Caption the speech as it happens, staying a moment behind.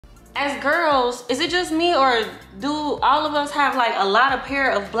as girls, is it just me, or do all of us have like a lot of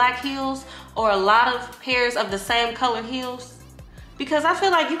pair of black heels or a lot of pairs of the same color heels? Because I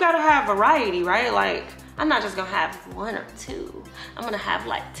feel like you gotta have variety, right? Like, I'm not just gonna have 1 or 2. I'm gonna have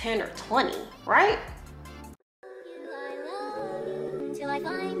like 10 or 20, right?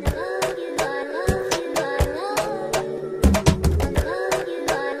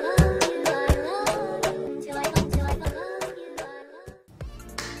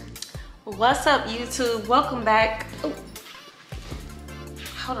 What's up, YouTube? Welcome back. Ooh.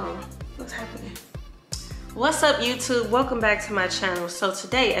 Hold on, what's happening? What's up, YouTube? Welcome back to my channel. So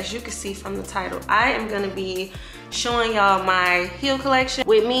today, as you can see from the title, I am gonna be showing y'all my heel collection.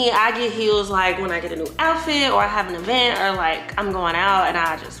 With me, I get heels like when I get a new outfit or I have an event or like I'm going out and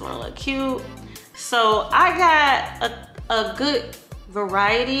I just wanna look cute. So I got a good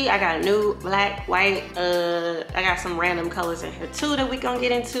variety. I got nude, black, white. I got some random colors in here too that we gonna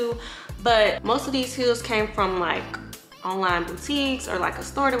get into. But most of these heels came from like online boutiques or like a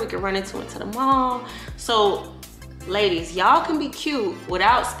store that we could run into the mall. So ladies, y'all can be cute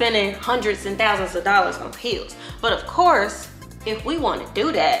without spending hundreds and thousands of dollars on heels. But of course, if we want to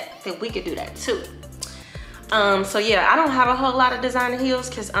do that, then we could do that too. So yeah, I don't have a whole lot of designer heels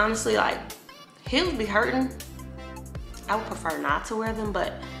because honestly, like, heels be hurting. I would prefer not to wear them,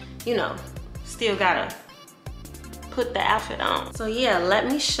 but you know, still gotta put the outfit on. So yeah, let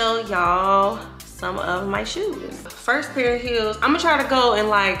me show y'all some of my shoes. First pair of heels, I'm gonna try to go in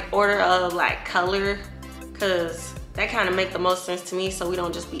like order of like color, cause that kind of make the most sense to me so we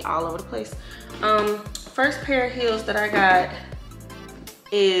don't just be all over the place. First pair of heels that I got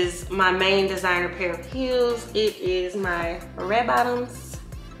is my main designer pair of heels. It is my red bottoms.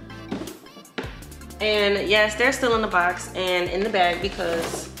 And yes, they're still in the box and in the bag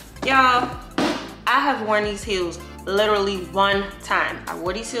because y'all, I have worn these heels literally one time. I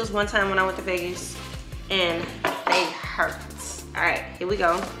wore these heels one time when I went to Vegas and they hurt. All right, here we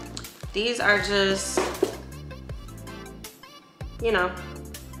go. These are just, you know,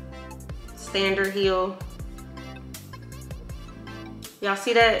 standard heel. Y'all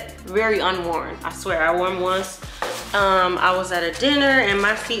see that? Very unworn. I swear, I wore them once. I was at a dinner and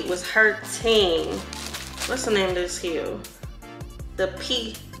my feet was hurting. What's the name of this heel? The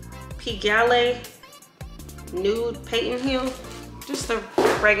Pigalle nude patent heel. Just a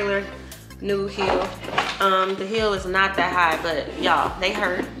regular nude heel. The heel is not that high, but y'all, they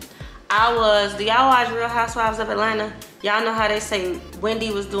hurt. Do y'all watch Real Housewives of Atlanta? Y'all know how they say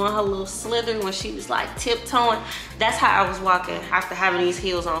Wendy was doing her little slither when she was like tiptoeing? That's how I was walking after having these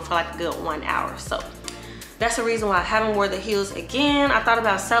heels on for like a good 1 hour. So that's the reason why I haven't worn the heels again. I thought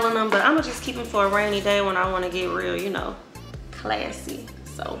about selling them, but I'm gonna just keep them for a rainy day when I wanna get real, you know, classy.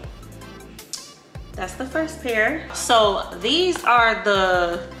 So that's the first pair. So these are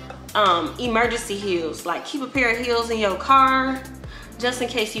the emergency heels. Like, keep a pair of heels in your car just in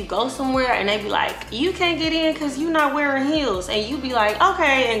case you go somewhere and they be like, you can't get in because you're not wearing heels, and you be like,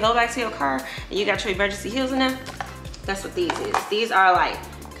 okay, and go back to your car and you got your emergency heels in there. That's what these is. These are like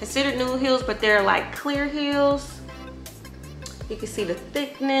considered nude heels, but they're like clear heels. You can see the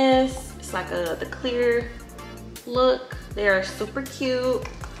thickness. It's like the clear look. They're super cute.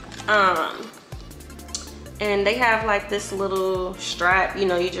 And they have like this little strap, you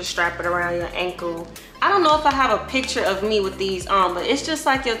know, you just strap it around your ankle. I don't know if I have a picture of me with these on, but it's just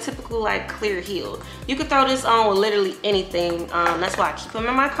like your typical like clear heel. You could throw this on with literally anything. That's why I keep them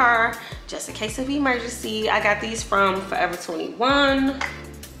in my car, just in case of emergency. I got these from Forever 21.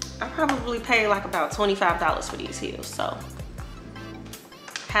 I probably paid like about $25 for these heels. So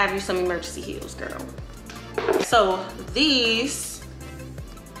have you some emergency heels, girl. So these,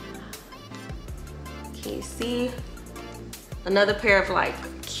 can you see? Another pair of like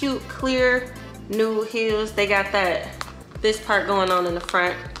cute, clear, nude heels. They got this part going on in the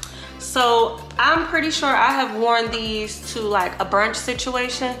front. So I'm pretty sure I have worn these to like a brunch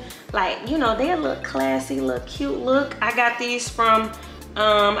situation. Like, you know, they look classy, look cute look. I got these from,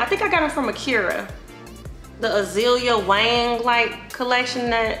 I think I got them from Akira. The Azalea Wang like collection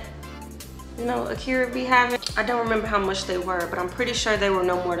that, you know, Akira be having. I don't remember how much they were, but I'm pretty sure they were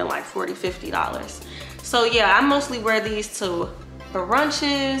no more than like $40, $50. So yeah, I mostly wear these to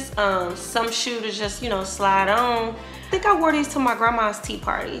brunches, some shoe to just, you know, slide on. I think I wore these to my grandma's tea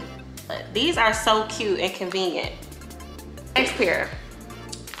party. But these are so cute and convenient. Next pair.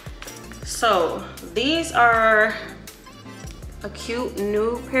 So these are a cute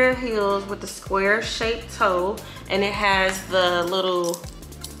nude pair of heels with the square shaped toe, and it has the little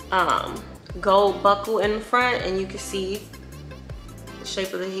gold buckle in the front, and you can see the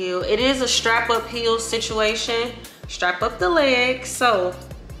shape of the heel. It is a strap up heel situation. Strap up the leg. So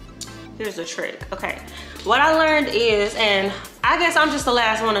here's the trick. Okay, what I learned is, and I guess I'm just the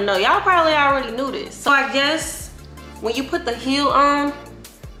last one to know, y'all probably already knew this. So I guess when you put the heel on,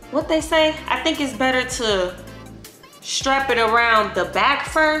 what they say, I think it's better to strap it around the back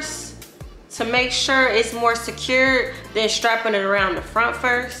first to make sure it's more secured than strapping it around the front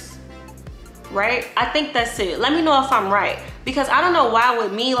first, right? I think that's it. Let me know if I'm right, because I don't know why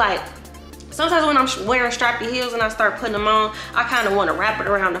with me, like, sometimes when I'm wearing strappy heels and I start putting them on, I kind of want to wrap it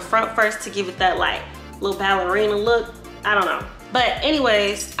around the front first to give it that like little ballerina look. I don't know. But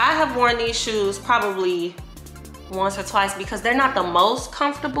anyways, I have worn these shoes probably once or twice because they're not the most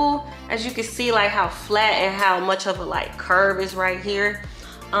comfortable. As you can see, like how flat and how much of a like curve is right here.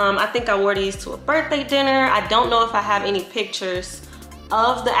 I think I wore these to a birthday dinner. I don't know if I have any pictures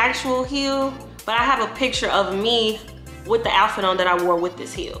of the actual heel, but I have a picture of me with the outfit on that I wore with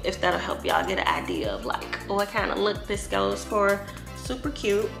this heel, if that'll help y'all get an idea of like what kind of look this goes for. Super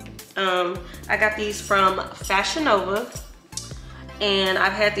cute. I got these from Fashion Nova, and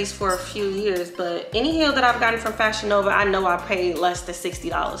I've had these for a few years, but any heel that I've gotten from Fashion Nova, I know I paid less than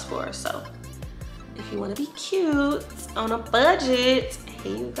 $60 for. So if you want to be cute on a budget,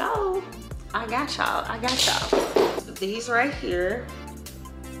 here you go. I got y'all. I got y'all. These right here,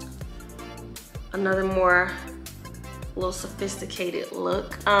 another more little sophisticated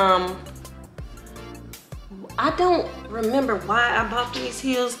look. I don't remember why I bought these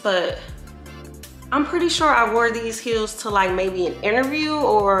heels, but I'm pretty sure I wore these heels to like maybe an interview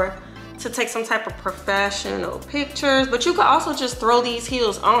or to take some type of professional pictures. But you could also just throw these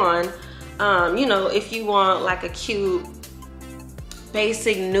heels on, you know, if you want like a cute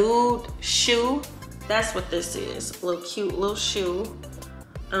basic nude shoe. That's what this is, a little cute little shoe.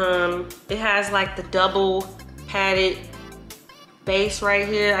 It has like the double padded base right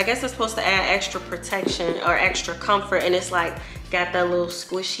here. I guess it's supposed to add extra protection or extra comfort, and it's like got that little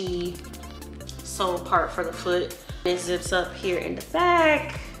squishy sole part for the foot. It zips up here in the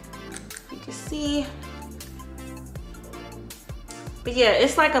back, you can see. But yeah,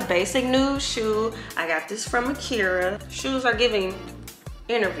 it's like a basic nude shoe. I got this from Akira. Shoes are giving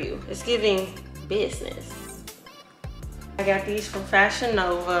interview, it's giving business. I got these from Fashion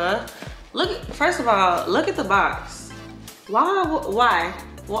Nova. Look, first of all, look at the box. Why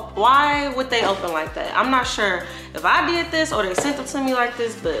would they open like that? I'm not sure if I did this or they sent them to me like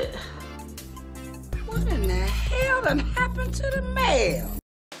this, but what in the hell done happened to the mail?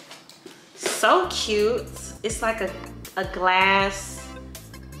 So cute. It's like a glass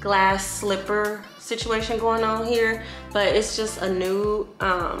slipper situation going on here, but it's just a new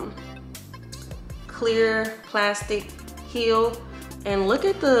clear plastic heel. And look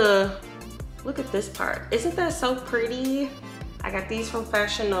at this part. Isn't that so pretty? I got these from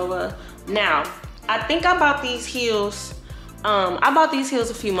Fashion Nova. Now, I think I bought these heels. I bought these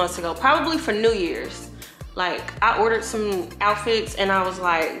heels a few months ago, probably for New Year's. Like, I ordered some outfits and I was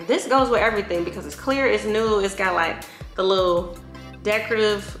like, this goes with everything because it's clear, it's new, it's got like the little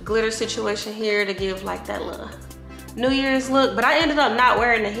decorative glitter situation here to give like that little New Year's look. But I ended up not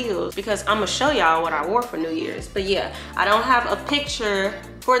wearing the heels because I'm gonna show y'all what I wore for New Year's. But yeah, I don't have a picture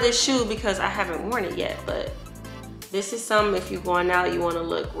for this shoe because I haven't worn it yet, but this is something if you're going out, you want to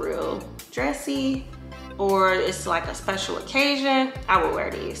look real dressy, or it's like a special occasion, I will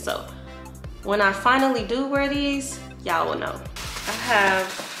wear these. So when I finally do wear these, y'all will know. I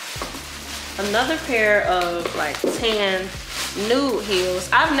have another pair of like tan nude heels.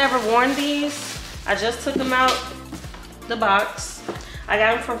 I've never worn these. I just took them out the box. I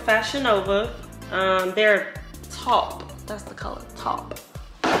got them from Fashion Nova. They're taupe. That's the color, taupe.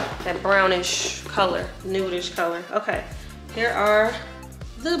 That brownish color, nudish color. Okay, here are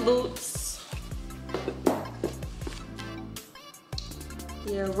the boots.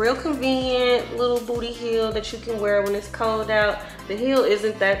 Yeah, real convenient little booty heel that you can wear when it's cold out. The heel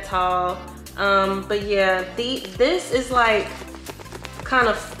isn't that tall, but yeah, this is like kind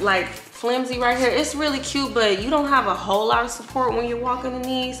of like flimsy right here. It's really cute, but you don't have a whole lot of support when you're walking in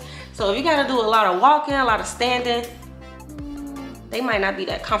these. So if you gotta do a lot of walking, a lot of standing, they might not be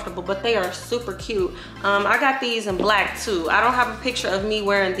that comfortable, but they are super cute. I got these in black too. I don't have a picture of me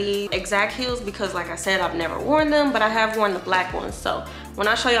wearing these exact heels because like I said, I've never worn them, but I have worn the black ones. So when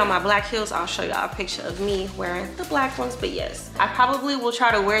I show y'all my black heels, I'll show y'all a picture of me wearing the black ones. But yes, I probably will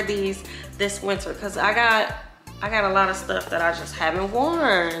try to wear these this winter because I got a lot of stuff that I just haven't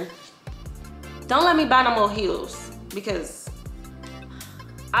worn. Don't let me buy no more heels because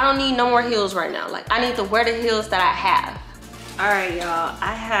I don't need no more heels right now. Like, I need to wear the heels that I have. All right, y'all,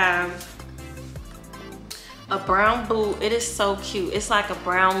 I have a brown boot. It is so cute. It's like a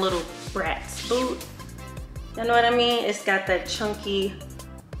brown little bratz boot. You know what I mean? It's got that chunky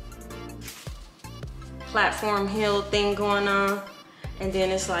platform heel thing going on. And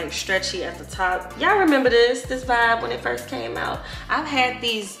then it's like stretchy at the top. Y'all remember this vibe when it first came out. I've had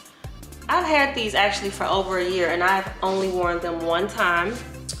these actually for over a year, and I've only worn them one time.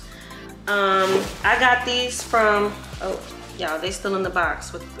 I got these from, oh, y'all, they still in the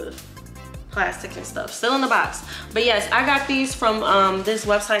box with the plastic and stuff, still in the box. But yes, I got these from this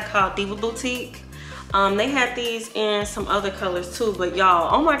website called Diva Boutique. They had these in some other colors too, but y'all,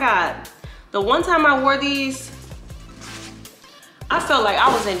 oh my God. The one time I wore these, I felt like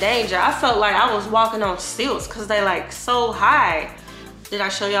I was in danger. I felt like I was walking on stilts because they like so high. Did I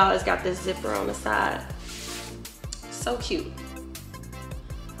show y'all? It's got this zipper on the side. So cute.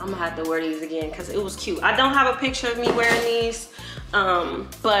 I'm gonna have to wear these again because it was cute. I don't have a picture of me wearing these,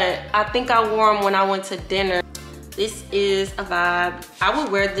 but I think I wore them when I went to dinner. This is a vibe. I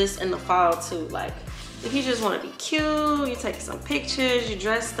would wear this in the fall too. Like if you just want to be cute, you're taking some pictures, you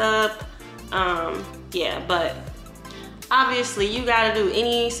dressed up. Yeah, but obviously you gotta do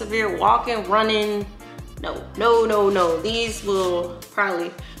any severe walking, running. No, no, no, no. These will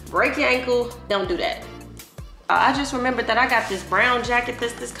probably break your ankle. Don't do that. I just remembered that I got this brown jacket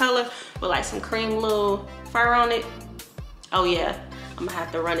that's this color with like some cream little fur on it. Oh yeah, I'm gonna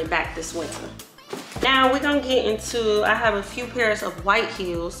have to run it back this winter. Now we're gonna get into, I have a few pairs of white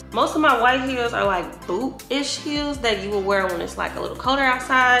heels. Most of my white heels are like boot-ish heels that you will wear when it's like a little colder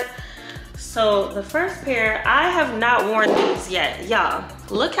outside. So the first pair, I have not worn these yet. Y'all,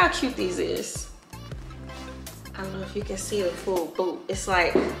 look how cute these is. I don't know if you can see the full boot. It's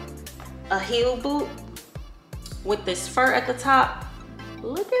like a heel boot with this fur at the top.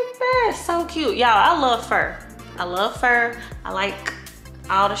 Look at that, so cute. Y'all, I love fur. I love fur. I like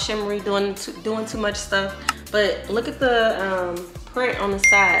all the shimmery doing too much stuff. But look at the print on the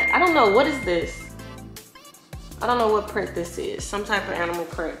side. I don't know, what is this? I don't know what print this is. Some type of animal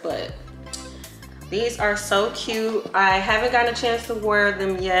print, but these are so cute. I haven't gotten a chance to wear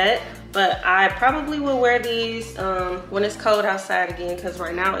them yet, but I probably will wear these when it's cold outside again, because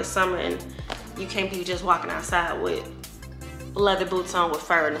right now it's summer and you can't be just walking outside with leather boots on with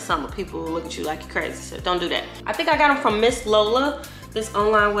fur in the summer. People will look at you like you're crazy, so don't do that. I think I got them from Miss Lola, this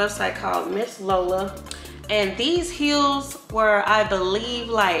online website called Miss Lola. And these heels were, I believe,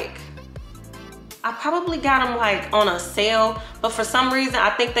 like, I probably got them like on a sale, but for some reason I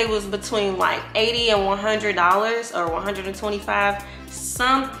think they was between like $80 and $100 or $125,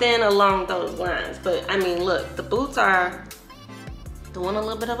 something along those lines. But I mean, look, the boots are doing a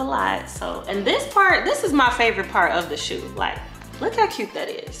little bit of a lot. So, and this part, this is my favorite part of the shoe. Like, look how cute that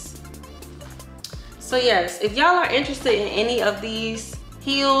is. So yes, if y'all are interested in any of these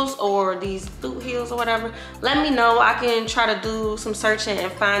heels or these boot heels or whatever, let me know. I can try to do some searching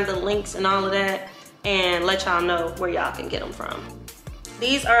and find the links and all of that and let y'all know where y'all can get them from.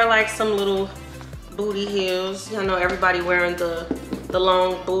 These are like some little booty heels. Y'all know everybody wearing the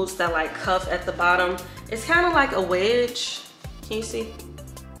long boots that like cuff at the bottom. It's kind of like a wedge. Can you see?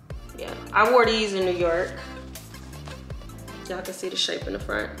 Yeah, I wore these in New York. Y'all can see the shape in the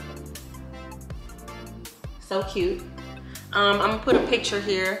front. So cute. I'm gonna put a picture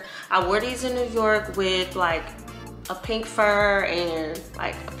here. I wore these in New York with like a pink fur and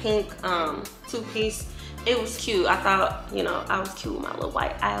like a pink two-piece. It was cute. I thought, you know, I was cute with my little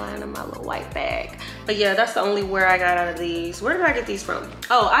white eyeliner, my little white bag. But yeah, that's the only wear I got out of these. Where did I get these from?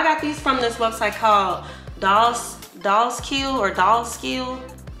 Oh, I got these from this website called Dollskill or Dollskill.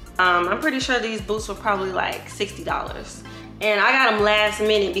 I'm pretty sure these boots were probably like $60. And I got them last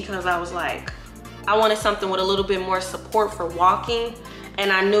minute because I was like, I wanted something with a little bit more support for walking,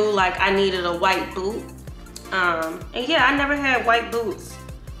 and I knew like I needed a white boot. And yeah, I never had white boots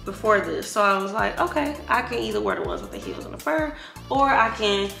before this, so I was like, okay, I can either wear the ones with the heels and the fur, or I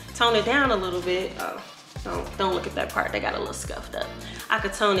can tone it down a little bit. Don't look at that part, they got a little scuffed up. I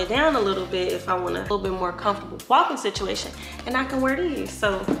could tone it down a little bit if I want a little bit more comfortable walking situation, and I can wear these.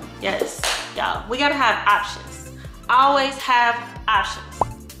 So yes, y'all, we gotta have options. Always have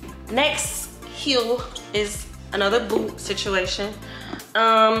options. Next heel is another boot situation.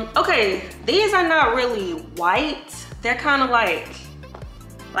 Okay, these are not really white. They're kind of like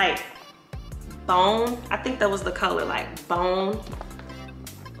bone. I think that was the color, like bone.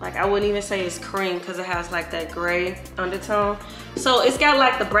 Like I wouldn't even say it's cream because it has like that gray undertone. So it's got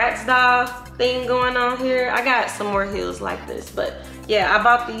like the bratz doll thing going on here. I got some more heels like this, but yeah, I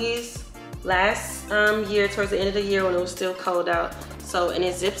bought these last year towards the end of the year when it was still cold out. So, and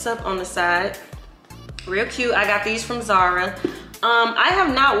it zips up on the side. Real cute. I got these from Zara. I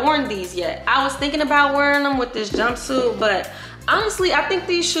have not worn these yet. I was thinking about wearing them with this jumpsuit, but honestly, I think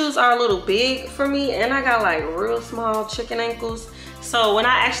these shoes are a little big for me, and I got like real small chicken ankles. So when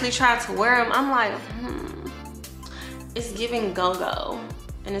I actually tried to wear them, I'm like, it's giving go-go.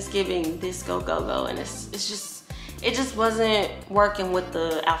 And it's giving this go-go-go. And it just wasn't working with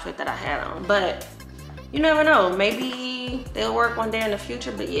the outfit that I had on. But you never know, maybe they'll work one day in the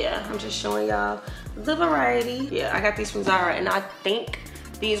future. But yeah, I'm just showing y'all the variety. Yeah, I got these from Zara, and I think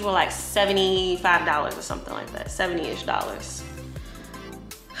these were like $75 or something like that, 70-ish dollars.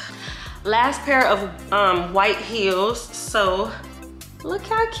 Last pair of white heels. So look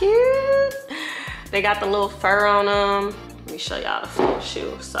how cute. They got the little fur on them. Let me show y'all the full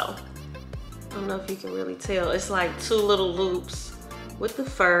shoe. So I don't know if you can really tell. It's like two little loops with the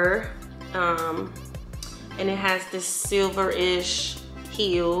fur. And it has this silver-ish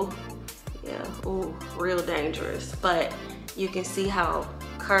heel. Yeah, ooh, real dangerous. But you can see how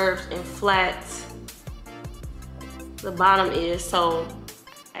curved and flat the bottom is. So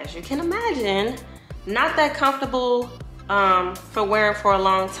as you can imagine, not that comfortable for wearing for a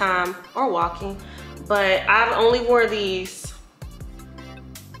long time or walking. But I've only wore these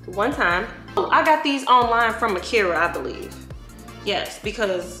one time. Oh, I got these online from Akira, I believe. Yes,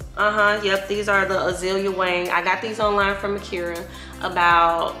 because, yep, these are the Azalea Wang. I got these online from Akira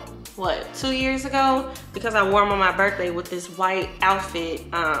about, what, 2 years ago? Because I wore them on my birthday with this white outfit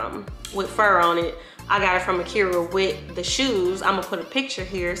with fur on it. I got it from Akira with the shoes. I'm gonna put a picture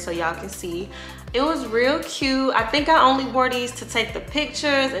here so y'all can see. It was real cute. I think I only wore these to take the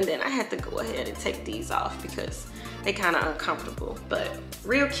pictures, and then I had to go ahead and take these off because they kind of uncomfortable, but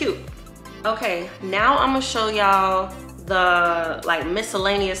real cute. Okay, now I'm gonna show y'all the like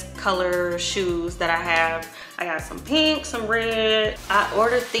miscellaneous color shoes that I have. I got some pink, some red. I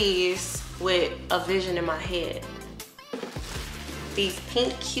ordered these with a vision in my head. These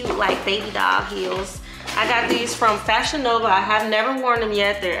pink, cute, like baby doll heels. I got these from Fashion Nova. I have never worn them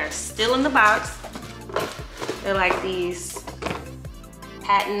yet. They're still in the box. They're like these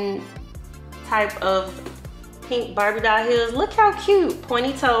patent type of pink Barbie doll heels. Look how cute,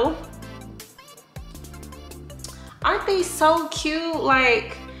 pointy toe. Aren't these so cute?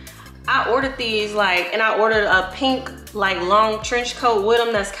 Like, I ordered these, like, and I ordered a pink, like, long trench coat with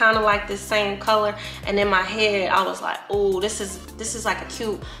them that's kind of like this same color. And in my head, I was like, oh, this is like a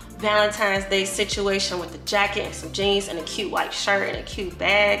cute Valentine's Day situation with the jacket and some jeans and a cute white shirt and a cute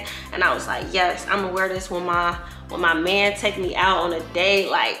bag. And I was like, yes, I'm gonna wear this when my man take me out on a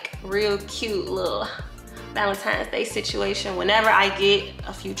date. Like, real cute little Valentine's Day situation. Whenever I get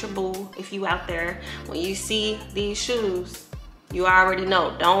a future boo, if you out there, when you see these shoes, you already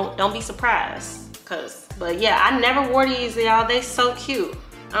know. Don't be surprised. But yeah, I never wore these, y'all. They so cute.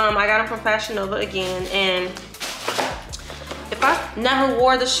 I got them from Fashion Nova again, and if I never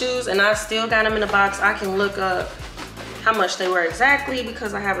wore the shoes and I still got them in the box, I can look up how much they were exactly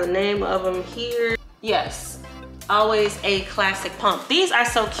because I have the name of them here. Yes, always a classic pump. These are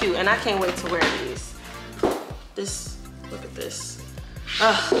so cute, and I can't wait to wear these. Look at this.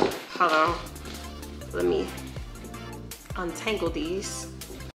 Hold on. Let me untangle these.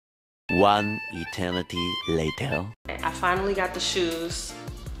 One eternity later. I finally got the shoes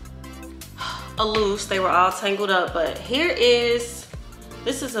loose. They were all tangled up, but this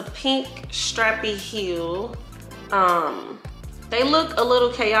is a pink strappy heel. They look a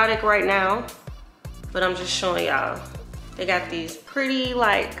little chaotic right now, but I'm just showing y'all. They got these pretty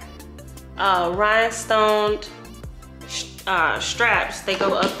like rhinestoned straps. They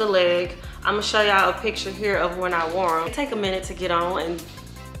go up the leg. I'm gonna show y'all a picture here of when I wore them. They take a minute to get on and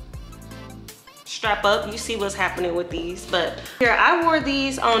strap up. You see what's happening with these. But here, I wore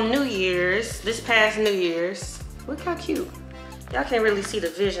these on New Year's, this past New Year's. Look how cute. Y'all can't really see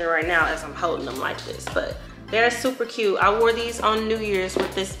the vision right now as I'm holding them like this, but they're super cute. I wore these on New Year's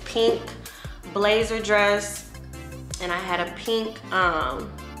with this pink blazer dress, and I had a pink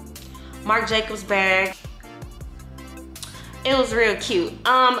Marc Jacobs bag. It was real cute.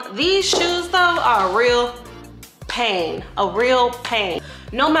 These shoes though are a real pain.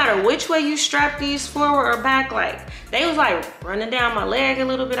 No matter which way you strap these forward or back, like they was like running down my leg a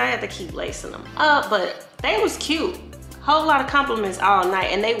little bit. I had to keep lacing them up, but they was cute. Whole lot of compliments all night,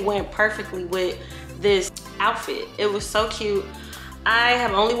 and they went perfectly with this outfit. It was so cute. I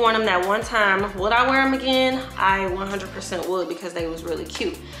have only worn them that one time. Would I wear them again? I 100% would, because they was really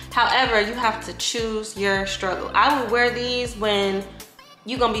cute. However, you have to choose your struggle. I would wear these when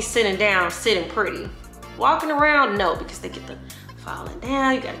you're gonna be sitting down, sitting pretty. Walking around, no, because they get the falling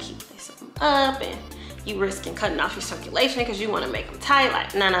down. You gotta keep lacing them up, and you risking cutting off your circulation because you wanna make them tight.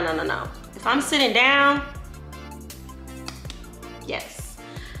 Like, no. If I'm sitting down, yes.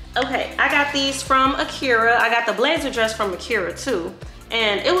 Okay, I got these from Akira. I got the blazer dress from Akira too.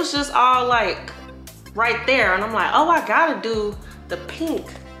 And it was just all like right there. And I'm like, oh, I gotta do the pink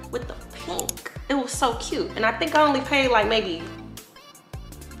with the pink. It was so cute. And I think I only paid like maybe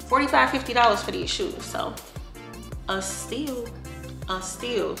 $45, $50 for these shoes. So a steal, a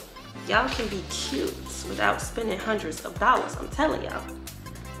steal. Y'all can be cute without spending hundreds of dollars, I'm telling y'all.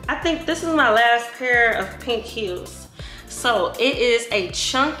 I think this is my last pair of pink heels. So it is a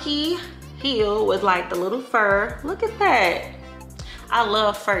chunky heel with like the little fur. Look at that. I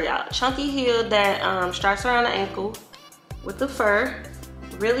love fur, y'all. Chunky heel that straps around the ankle with the fur.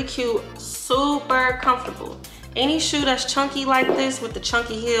 Really cute, super comfortable. Any shoe that's chunky like this with the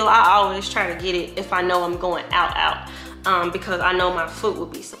chunky heel, I always try to get it if I know I'm going out. Because I know my foot will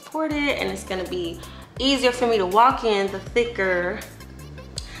be supported and it's gonna be easier for me to walk in the thicker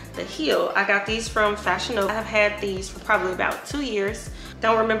the heel. I got these from Fashion Nova. I have had these for probably about 2 years.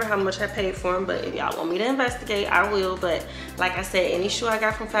 Don't remember how much I paid for them, but if y'all want me to investigate, I will. But like I said, any shoe I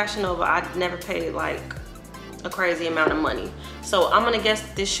got from Fashion Nova, I never paid like a crazy amount of money. So I'm gonna guess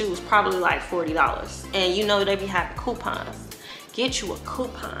this shoe is probably like $40. And you know they be having coupons. Get you a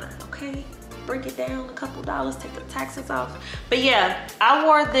coupon, okay? Break it down a couple dollars, take the taxes off. But yeah, I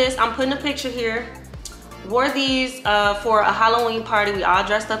wore this. I'm putting a picture here. Wore these for a Halloween party. We all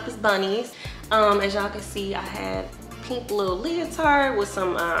dressed up as bunnies. As y'all can see, I had pink little leotard with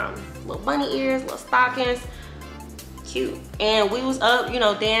some little bunny ears, little stockings. Cute. And we was up, you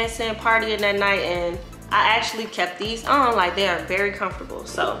know, dancing, partying that night, and I actually kept these on. Like, they are very comfortable.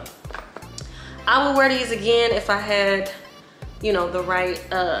 So I would wear these again if I had, you know, the right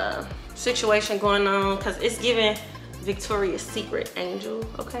situation going on, because it's giving Victoria's Secret angel,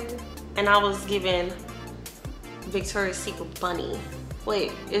 okay? And I was giving Victoria's Secret bunny.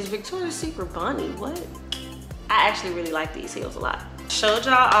 Wait, is Victoria's Secret bunny? What? I actually really like these heels a lot. Showed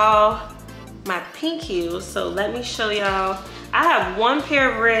y'all all my pink heels, so let me show y'all. I have one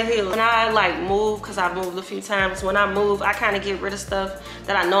pair of red heels. When I like move, because I've moved a few times, when I move, I kind of get rid of stuff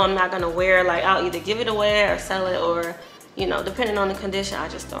that I know I'm not gonna wear. Like, I'll either give it away or sell it, or, you know, depending on the condition, I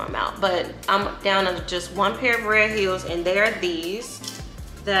just throw them out. But I'm down to just one pair of red heels, and they are these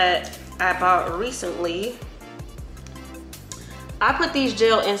that I bought recently. I put these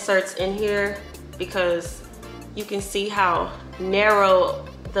gel inserts in here because you can see how narrow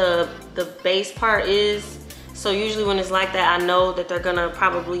the base part is. So usually when it's like that, I know that they're gonna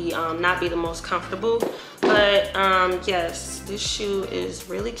probably not be the most comfortable. But yes, this shoe is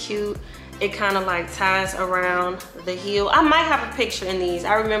really cute. It kind of like ties around the heel. I might have a picture in these.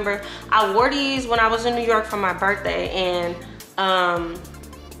 I remember I wore these when I was in New York for my birthday, and I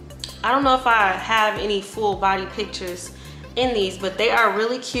don't know if I have any full body pictures in these, but they are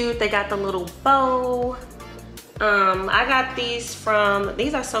really cute. They got the little bow. I got these from,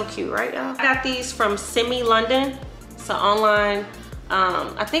 these are so cute, right, y'all? I got these from Simmi London. It's an online,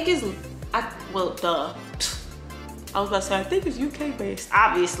 I think it's, well, duh. I was about to say, I think it's UK based.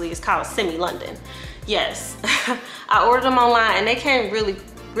 Obviously, it's called Simmi London. Yes, I ordered them online and they came really,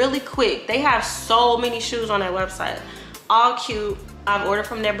 really quick. They have so many shoes on that website. All cute. I've ordered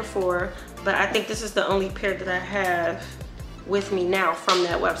from there before, but I think this is the only pair that I have with me now from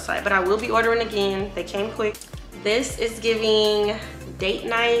that website. But I will be ordering again. They came quick. This is giving date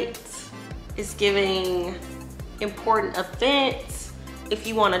night. It's giving important events. If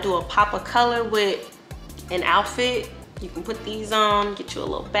you want to do a pop of color with an outfit, you can put these on, get you a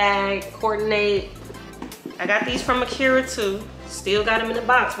little bag, coordinate. I got these from Akira too. Still got them in the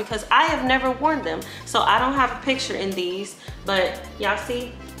box because I have never worn them. So I don't have a picture in these, but y'all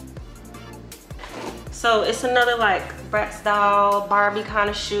see? So it's another like Bratz doll, Barbie kind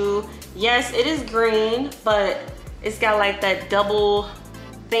of shoe. Yes, it is green, but it's got like that double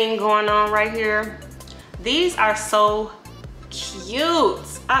thing going on right here. These are so cute.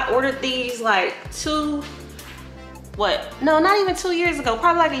 I ordered these like not even 2 years ago,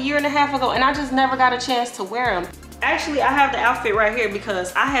 probably like a year and a half ago, and I just never got a chance to wear them. Actually, I have the outfit right here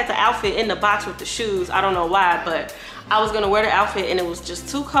because I had the outfit in the box with the shoes. I don't know why, but I was gonna wear the outfit and it was just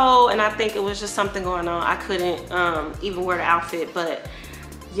too cold, and I think it was just something going on. I couldn't even wear the outfit. But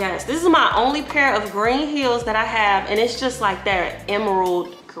yes, this is my only pair of green heels that I have, and it's just like that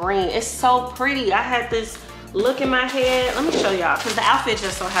emerald green. It's so pretty. I had this look in my head. Let me show y'all, because the outfit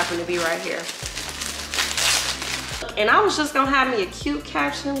just so happened to be right here. And I was just gonna have me a cute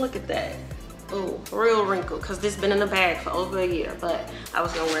caption. Look at that. Oh, real wrinkle, because this been in the bag for over a year. But I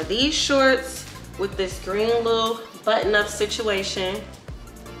was gonna wear these shorts with this green little button-up situation.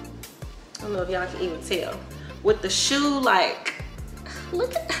 I don't know if y'all can even tell. With the shoe, like,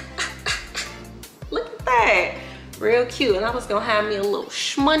 look at that. Real cute. And I was gonna have me a little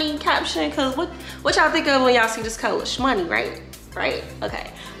shmoney caption, because what y'all think of when y'all see this color? Shmoney, right? Right?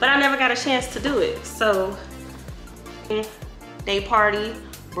 Okay. But I never got a chance to do it. So day party,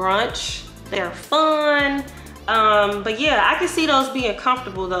 brunch. They're fun. But yeah, I can see those being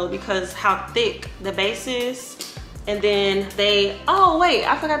comfortable though because how thick the base is. And then oh wait,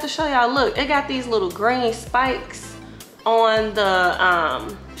 I forgot to show y'all, look, it got these little green spikes on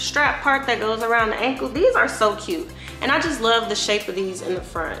the strap part that goes around the ankle. These are so cute. And I just love the shape of these in the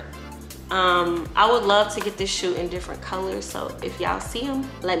front. I would love to get this shoe in different colors. So if y'all see them,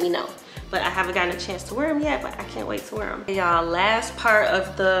 let me know. But I haven't gotten a chance to wear them yet, but I can't wait to wear them. Y'all, last part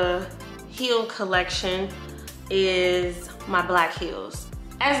of the heel collection is my black heels.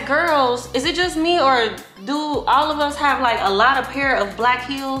 As girls, is it just me or do all of us have like a lot of pair of black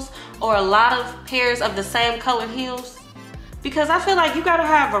heels or a lot of pairs of the same color heels? Because I feel like you gotta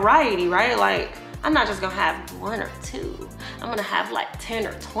have variety, right? Like, I'm not just gonna have one or two. I'm gonna have like 10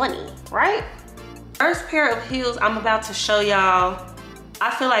 or 20, right? First pair of heels I'm about to show y'all,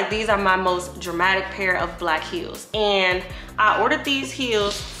 I feel like these are my most dramatic pair of black heels. And I ordered these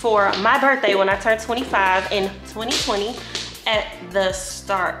heels for my birthday when I turned 25 in 2020 at the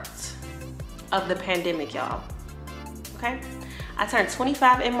start of the pandemic, y'all, okay? I turned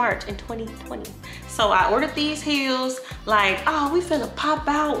 25 in March in 2020. So I ordered these heels like, oh, we finna pop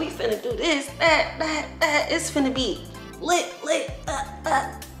out, we finna do this, that. It's finna be lit.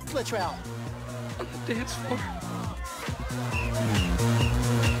 Split round. On the dance floor.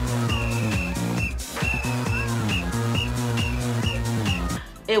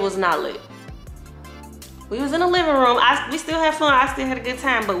 It was not lit. We was in the living room. We still had fun. I still had a good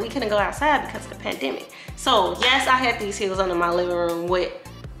time, but we couldn't go outside because of the pandemic. So yes, I had these heels under my living room with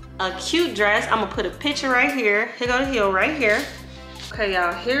a cute dress. I'm gonna put a picture right here. Here go the heel right here. Okay,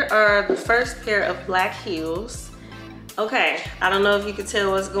 y'all, here are the first pair of black heels. Okay, I don't know if you can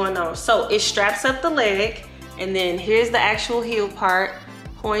tell what's going on. So it straps up the leg, and then here's the actual heel part.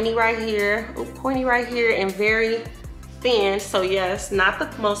 Pointy right here, pointy right here, and very thin. So yes, not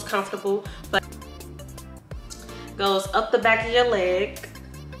the most comfortable, but goes up the back of your leg.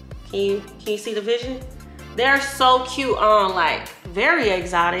 Can you see the vision? They're so cute on, like, very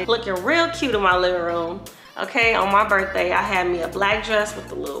exotic. Looking real cute in my living room. Okay, on my birthday, I had me a black dress with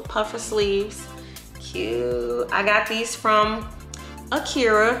the little puffer sleeves. Cute. I got these from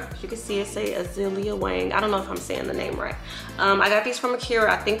Akira. You can see it say Azalea Wang. I don't know if I'm saying the name right. I got these from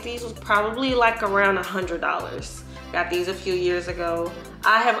Akira. I think these was probably like around $100. Got these a few years ago.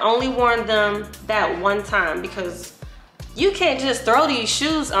 I have only worn them that one time because you can't just throw these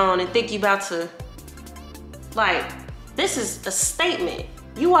shoes on and think you about to, like, this is a statement.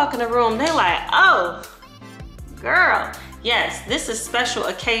 You walk in the room, they're like, oh, girl, yes, this is special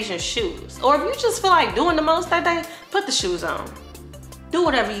occasion shoes. Or if you just feel like doing the most that day, put the shoes on. Do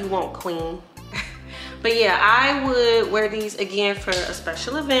whatever you want, queen. But yeah, I would wear these again for a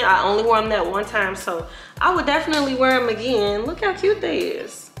special event. I only wore them that one time, so I would definitely wear them again. Look how cute they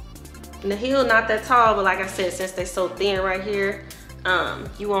is. And the heel not that tall, but like I said, since they're so thin right here,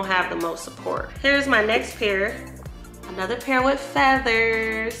 you won't have the most support. Here's my next pair. Another pair with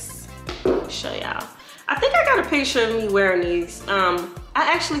feathers. Let me show y'all. I think I got a picture of me wearing these. I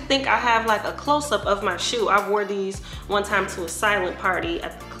actually think I have like a close-up of my shoe. I wore these one time to a silent party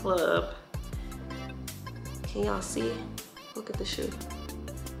at the club. Can y'all see? Look at the shoe.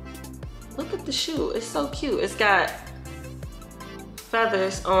 Look at the shoe, it's so cute. It's got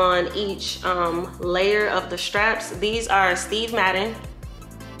feathers on each layer of the straps. These are Steve Madden.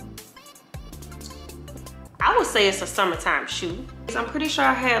 I would say it's a summertime shoe. I'm pretty sure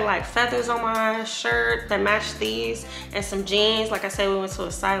I had like feathers on my shirt that matched these and some jeans. Like I said, we went to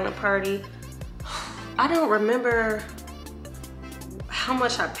a silent party. I don't remember how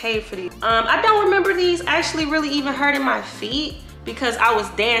much I paid for these. I don't remember these actually really even hurting my feet because I was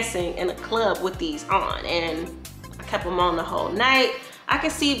dancing in a club with these on and I kept them on the whole night. I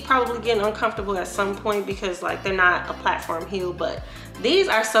can see probably getting uncomfortable at some point because like they're not a platform heel, but these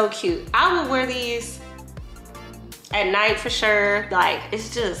are so cute. I would wear these at night for sure. Like,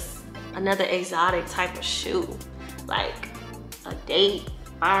 it's just another exotic type of shoe. Like a date,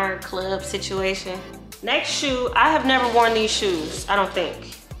 bar, club situation. Next shoe, I have never worn these shoes, I don't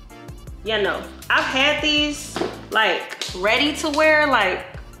think. Yeah, no. I've had these like ready to wear, like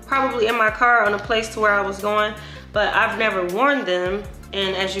probably in my car on a place to where I was going, but I've never worn them.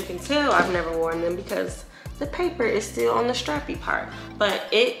 And as you can tell, I've never worn them because the paper is still on the strappy part.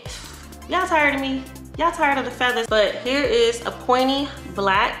 But y'all tired of me? Y'all tired of the feathers? But here is a pointy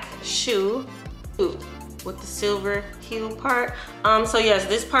black shoe with the silver heel part. So yes,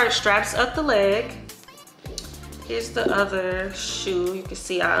 this part straps up the leg. Here's the other shoe. You can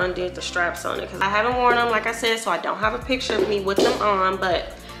see I undid the straps on it because I haven't worn them, like I said, so I don't have a picture of me with them on,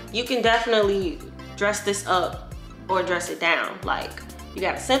 but you can definitely dress this up or dress it down. Like, you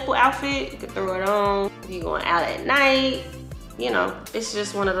got a simple outfit, you can throw it on. If you're going out at night, you know, it's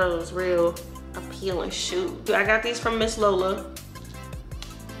just one of those real appealing shoes. I got these from Miss Lola.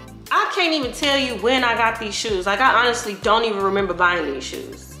 I can't even tell you when I got these shoes. Like, I honestly don't even remember buying these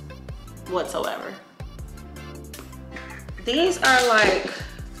shoes whatsoever. These are like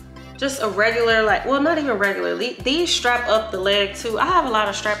just a regular, like, well, not even regular. These strap up the leg too. I have a lot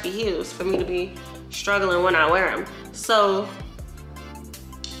of strappy heels for me to be struggling when I wear them. So,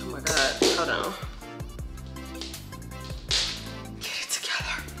 oh my God, hold on. Get it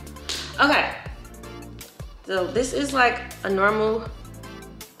together. Okay, so this is like a normal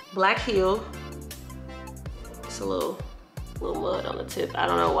black heel. It's a little mud on the tip, I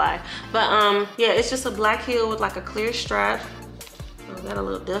don't know why. But yeah, it's just a black heel with like a clear strap. Oh, got a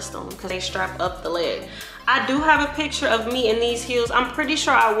little dust on them because they strap up the leg. I do have a picture of me in these heels. I'm pretty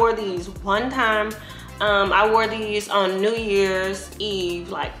sure I wore these one time. I wore these on New Year's Eve,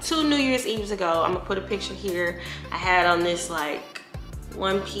 like 2 New Year's Eves ago. I'm gonna put a picture here. I had on this like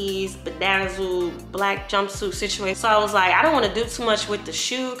one-piece bedazzled black jumpsuit situation. So I was like, I don't want to do too much with the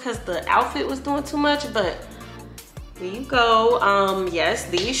shoe because the outfit was doing too much, but here you go. Yes,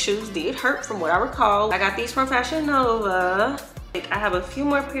 these shoes did hurt from what I recall. I got these from Fashion Nova. I have a few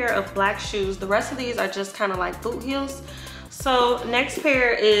more pair of black shoes. The rest of these are just kind of like boot heels. So next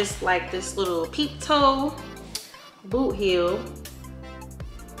pair is like this little peep toe boot heel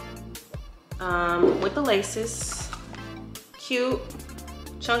with the laces. Cute,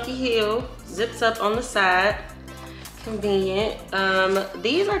 chunky heel, zips up on the side. Convenient.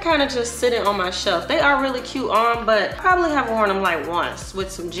 These are kind of just sitting on my shelf. They are really cute on, but I probably have worn them like once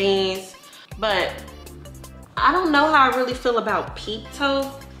with some jeans. But I don't know how I really feel about peep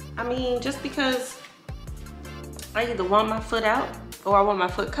toe. I mean, just because I either want my foot out or I want my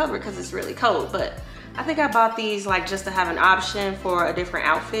foot covered because it's really cold. But I think I bought these like just to have an option for a different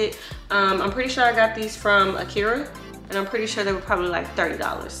outfit. I'm pretty sure I got these from Akira, and I'm pretty sure they were probably like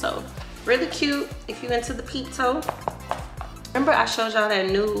 $30. So really cute if you're into the peep toe. Remember I showed y'all that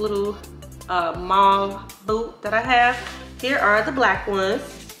new little mauve boot that I have? Here are the black ones.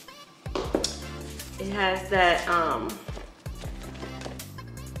 It has that, I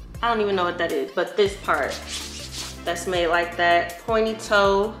don't even know what that is, but this part that's made like that. Pointy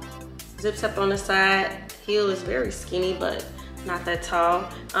toe, zips up on the side. Heel is very skinny, but not that tall.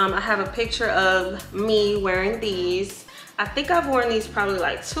 I have a picture of me wearing these. I think I've worn these probably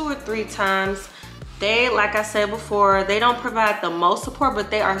like 2 or 3 times. They, like I said before, they don't provide the most support,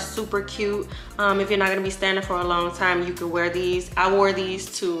 but they are super cute. If you're not gonna be standing for a long time, you can wear these. I wore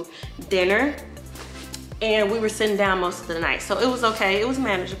these to dinner and we were sitting down most of the night. So it was okay, it was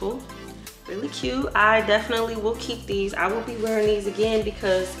manageable. Really cute. I definitely will keep these. I will be wearing these again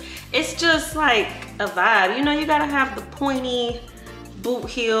because it's just like a vibe. You know, you gotta have the pointy boot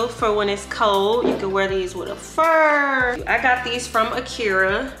heel for when it's cold. You can wear these with a fur. I got these from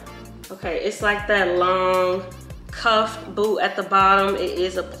Akira. Okay, it's like that long cuffed boot at the bottom. It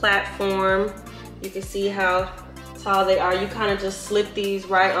is a platform. You can see how tall they are. You kind of just slip these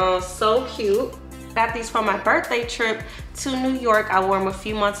right on. So cute. Got these from my birthday trip to New York. I wore them a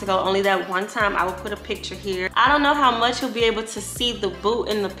few months ago, only that one time. I will put a picture here. I don't know how much you'll be able to see the boot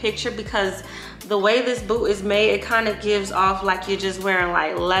in the picture because the way this boot is made, it kind of gives off like you're just wearing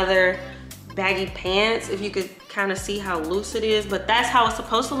like leather baggy pants, if you could kind of see how loose it is, but that's how it's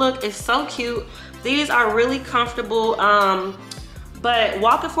supposed to look. It's so cute. These are really comfortable, but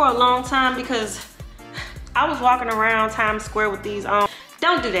walking for a long time because I was walking around Times Square with these on.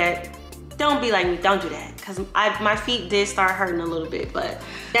 Don't do that. Don't be like me, don't do that, because my feet did start hurting a little bit. But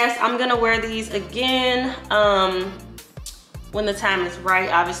yes, I'm gonna wear these again when the time is right,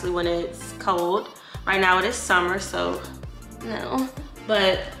 obviously when it's cold. Right now it is summer, so no.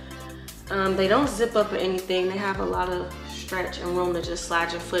 But they don't zip up or anything. They have a lot of stretch and room to just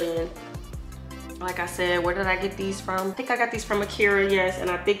slide your foot in. Like I said, where did I get these from? I think I got these from Akira, yes,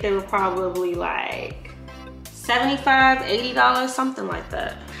 and I think they were probably like $75, $80, something like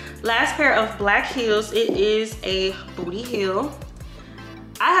that. Last pair of black heels, it is a booty heel.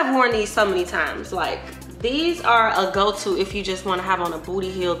 I have worn these so many times. Like, these are a go-to if you just want to have on a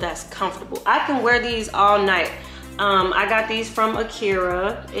booty heel that's comfortable. I can wear these all night. I got these from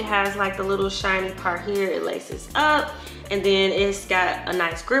Akira. It has like the little shiny part here. It laces up, and then it's got a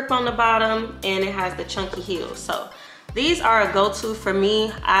nice grip on the bottom, and it has the chunky heel. So these are a go-to for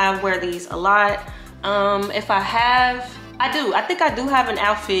me. I wear these a lot. If I have I do. I think I do have an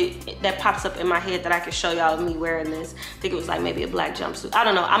outfit that pops up in my head that I can show y'all of me wearing this. I think it was like maybe a black jumpsuit. I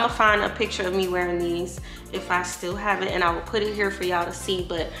don't know. I'm gonna find a picture of me wearing these if I still have it, and I will put it here for y'all to see.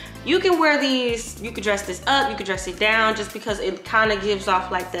 But you can wear these, you could dress this up, you could dress it down, just because it kind of gives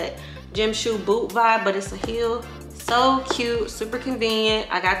off like that gym shoe boot vibe, but it's a heel. So cute, super convenient.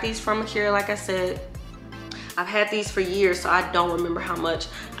 I got these from Akira, like I said. I've had these for years, so I don't remember how much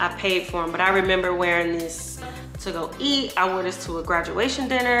I paid for them, but I remember wearing this to go eat. I wore this to a graduation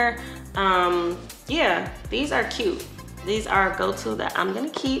dinner. Yeah, these are cute. These are a go-to that I'm gonna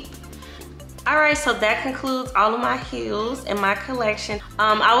keep. All right, so that concludes all of my heels in my collection.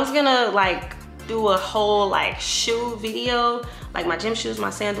 I was gonna like do a whole like shoe video, like my gym shoes,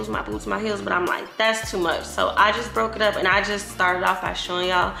 my sandals, my boots, my heels, but I'm like, that's too much. So I just broke it up and I just started off by showing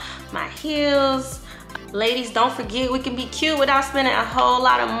y'all my heels. Ladies, don't forget, we can be cute without spending a whole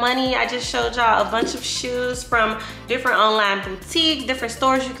lot of money. I just showed y'all a bunch of shoes from different online boutiques, different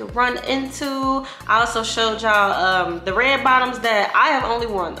stores you could run into. I also showed y'all the red bottoms that I have only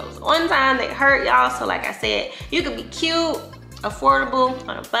worn those one time. They hurt y'all. So like I said, you could be cute, affordable,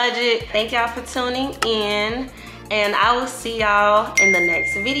 on a budget. Thank y'all for tuning in, and I will see y'all in the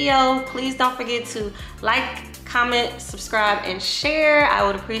next video. Please don't forget to like, comment, subscribe, and share. I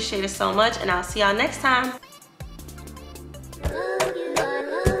would appreciate it so much, and I'll see y'all next time.